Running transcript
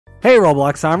Hey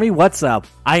Roblox Army, what's up?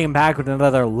 I am back with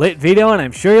another lit video and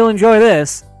I'm sure you'll enjoy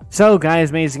this. So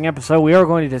guys, amazing episode, we are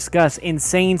going to discuss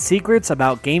insane secrets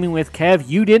about Gaming with Kev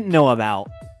you didn't know about.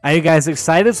 Are you guys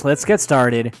excited? So let's get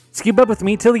started. Keep up with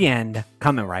me till the end.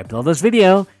 Comment right below this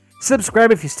video.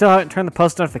 Subscribe if you still haven't turned the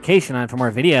post notification on for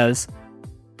more videos.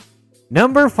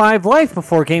 Number 5, life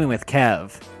before Gaming with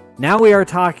Kev. Now we are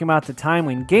talking about the time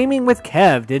when Gaming with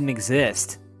Kev didn't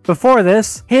exist. Before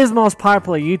this, his most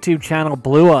popular YouTube channel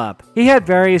blew up. He had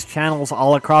various channels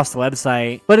all across the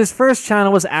website, but his first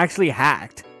channel was actually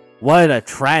hacked. What a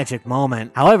tragic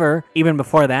moment. However, even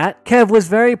before that, Kev was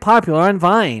very popular on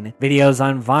Vine. Videos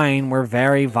on Vine were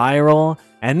very viral,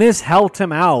 and this helped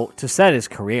him out to set his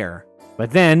career.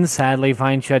 But then, sadly,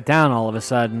 Vine shut down all of a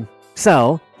sudden.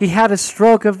 So, he had a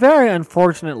stroke of very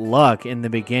unfortunate luck in the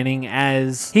beginning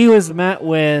as he was met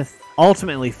with,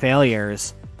 ultimately,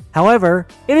 failures. However,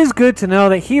 it is good to know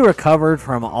that he recovered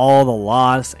from all the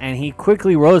loss and he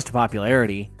quickly rose to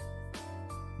popularity.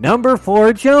 Number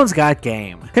 4, Jones Got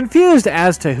Game. Confused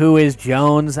as to who is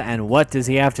Jones and what does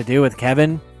he have to do with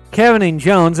Kevin? Kevin and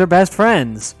Jones are best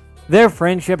friends. Their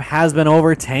friendship has been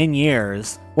over 10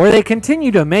 years, where they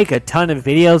continue to make a ton of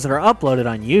videos that are uploaded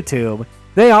on YouTube.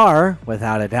 They are,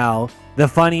 without a doubt, the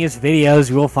funniest videos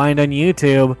you will find on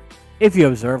YouTube. If you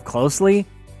observe closely,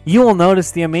 you will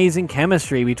notice the amazing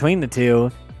chemistry between the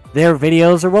two. Their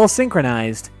videos are well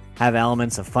synchronized, have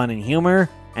elements of fun and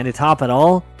humor, and to top it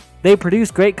all, they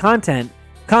produce great content.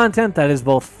 Content that is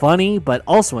both funny but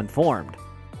also informed.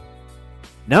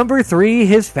 Number 3,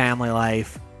 his family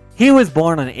life. He was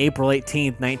born on April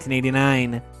 18th,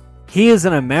 1989. He is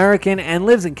an American and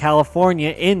lives in California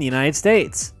in the United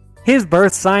States. His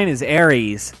birth sign is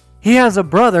Aries. He has a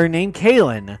brother named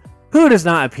Kalen, who does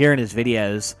not appear in his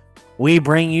videos. We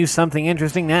bring you something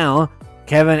interesting now.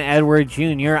 Kevin Edward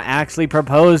Jr. actually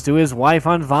proposed to his wife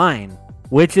on Vine,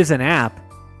 which is an app.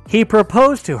 He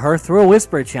proposed to her through a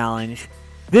whisper challenge.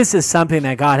 This is something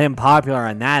that got him popular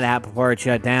on that app before it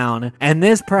shut down, and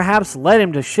this perhaps led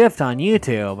him to shift on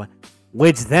YouTube,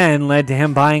 which then led to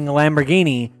him buying a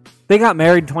Lamborghini. They got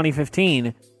married in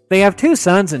 2015. They have 2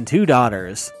 sons and 2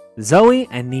 daughters, Zoe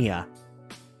and Nia.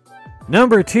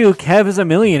 Number 2, Kev is a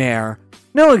millionaire.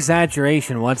 No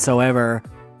exaggeration whatsoever.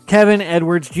 Kevin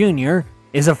Edwards Jr.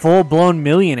 is a full-blown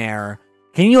millionaire.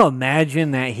 Can you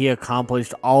imagine that he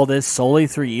accomplished all this solely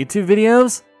through YouTube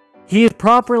videos? He is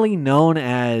properly known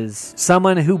as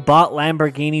someone who bought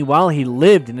Lamborghini while he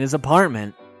lived in his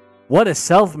apartment. What a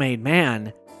self-made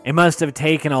man. It must have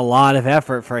taken a lot of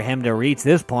effort for him to reach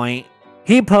this point.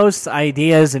 He posts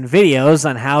ideas and videos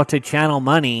on how to channel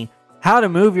money, how to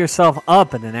move yourself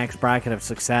up in the next bracket of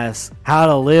success, how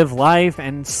to live life,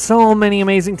 and so many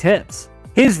amazing tips.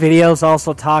 His videos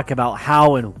also talk about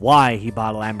how and why he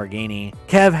bought a Lamborghini.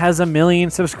 Kev has 1 million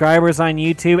subscribers on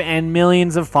YouTube and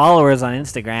millions of followers on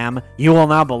Instagram. You will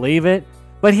not believe it,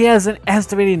 but he has an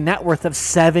estimated net worth of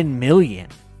 7 million.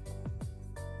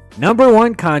 Number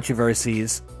 1,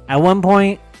 controversies. At one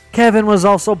point, Kevin was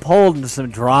also pulled into some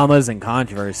dramas and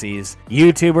controversies.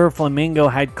 YouTuber Flamingo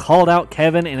had called out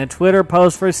Kevin in a Twitter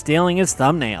post for stealing his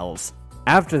thumbnails.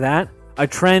 After that, a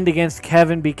trend against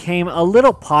Kevin became a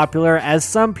little popular as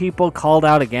some people called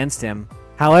out against him.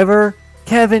 However,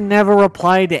 Kevin never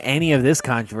replied to any of this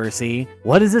controversy.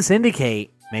 What does this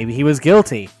indicate? Maybe he was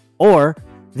guilty. Or,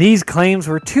 these claims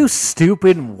were too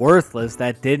stupid and worthless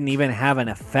that didn't even have an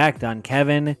effect on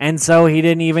Kevin, and so he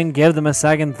didn't even give them a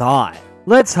second thought.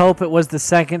 Let's hope it was the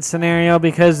second scenario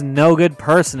because no good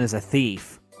person is a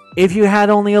thief. If you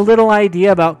had only a little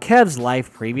idea about Kev's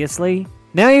life previously,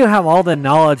 now you have all the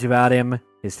knowledge about him,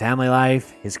 his family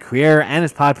life, his career, and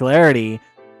his popularity.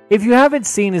 If you haven't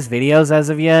seen his videos as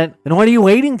of yet, then what are you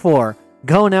waiting for?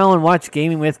 Go now and watch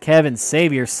Gaming with Kev and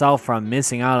save yourself from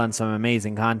missing out on some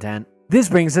amazing content. This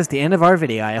brings us to the end of our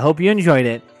video. I hope you enjoyed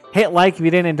it. Hit like if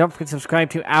you did and don't forget to subscribe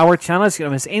to our channel so you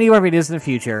don't miss any of our videos in the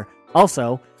future.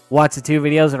 Also, watch the 2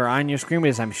 videos that are on your screen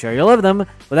because I'm sure you'll love them.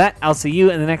 With that, I'll see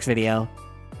you in the next video.